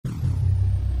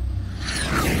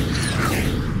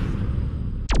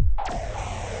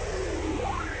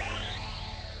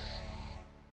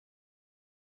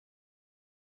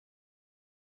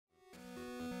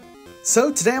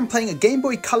So today I'm playing a Game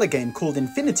Boy Color game called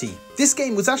Infinity. This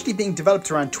game was actually being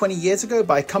developed around 20 years ago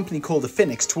by a company called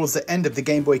Affinix towards the end of the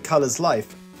Game Boy Color's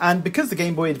life. And because the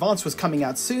Game Boy Advance was coming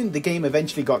out soon, the game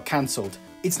eventually got cancelled.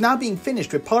 It's now being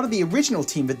finished with part of the original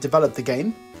team that developed the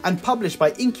game and published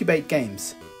by Incubate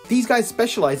Games. These guys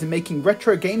specialise in making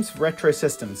retro games for retro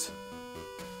systems.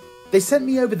 They sent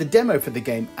me over the demo for the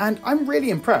game and I'm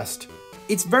really impressed.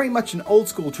 It's very much an old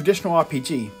school traditional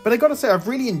RPG, but I gotta say I've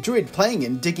really enjoyed playing it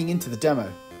and digging into the demo.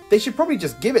 They should probably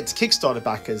just give it to Kickstarter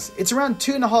backers. It's around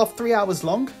 2.5–3 hours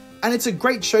long, and it's a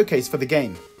great showcase for the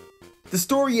game. The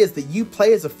story is that you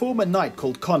play as a former knight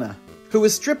called Connor, who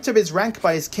was stripped of his rank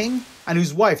by his king and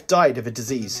whose wife died of a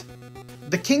disease.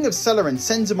 The king of Celeron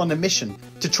sends him on a mission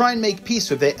to try and make peace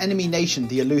with their enemy nation,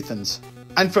 the Aleutans.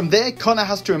 And from there, Connor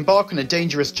has to embark on a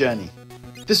dangerous journey.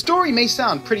 The story may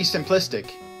sound pretty simplistic,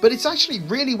 but it's actually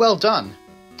really well done.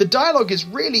 The dialogue is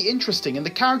really interesting and the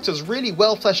characters really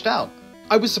well fleshed out.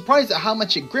 I was surprised at how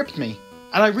much it gripped me,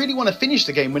 and I really want to finish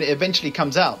the game when it eventually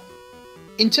comes out.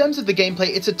 In terms of the gameplay,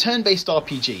 it's a turn-based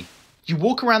RPG. You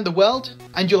walk around the world,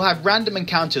 and you'll have random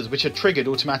encounters which are triggered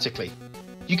automatically.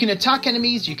 You can attack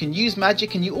enemies, you can use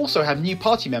magic, and you also have new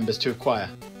party members to acquire.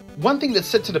 One thing that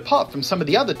sets it apart from some of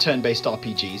the other turn-based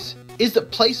RPGs is that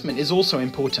placement is also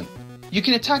important. You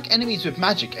can attack enemies with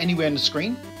magic anywhere on the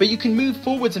screen, but you can move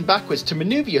forwards and backwards to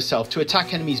maneuver yourself to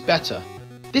attack enemies better.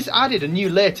 This added a new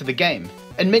layer to the game,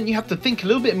 and meant you have to think a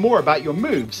little bit more about your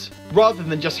moves, rather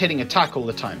than just hitting attack all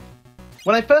the time.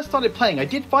 When I first started playing, I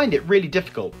did find it really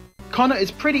difficult. Connor is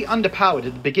pretty underpowered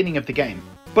at the beginning of the game,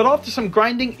 but after some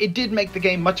grinding, it did make the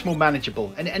game much more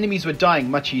manageable, and enemies were dying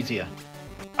much easier.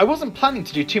 I wasn't planning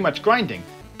to do too much grinding,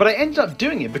 but I ended up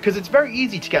doing it because it's very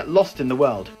easy to get lost in the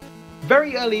world.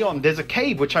 Very early on, there's a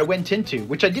cave which I went into,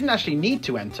 which I didn't actually need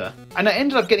to enter, and I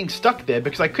ended up getting stuck there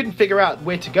because I couldn't figure out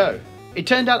where to go. It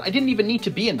turned out I didn't even need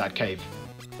to be in that cave.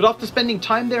 But after spending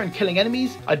time there and killing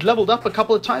enemies, I'd leveled up a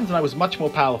couple of times and I was much more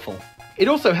powerful. It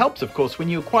also helps, of course, when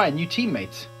you acquire new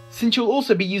teammates, since you'll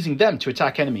also be using them to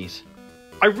attack enemies.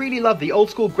 I really love the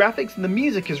old school graphics and the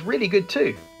music is really good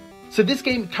too. So this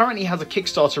game currently has a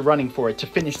Kickstarter running for it to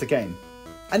finish the game.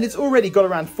 And it's already got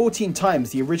around 14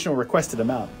 times the original requested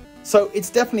amount. So it's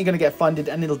definitely going to get funded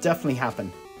and it'll definitely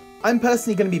happen. I'm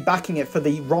personally going to be backing it for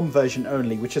the ROM version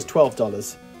only, which is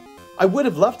 $12. I would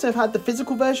have loved to have had the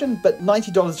physical version, but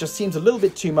 $90 just seems a little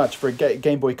bit too much for a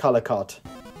Game Boy Color cart.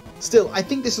 Still, I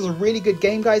think this is a really good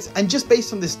game, guys, and just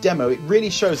based on this demo, it really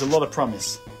shows a lot of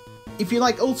promise. If you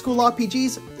like old school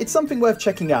RPGs, it's something worth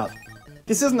checking out.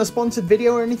 This isn't a sponsored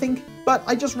video or anything, but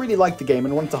I just really liked the game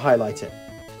and wanted to highlight it.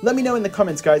 Let me know in the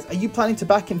comments, guys, are you planning to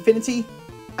back Infinity?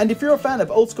 And if you're a fan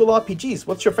of old school RPGs,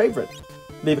 what's your favourite?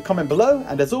 Leave a comment below,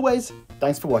 and as always,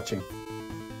 thanks for watching.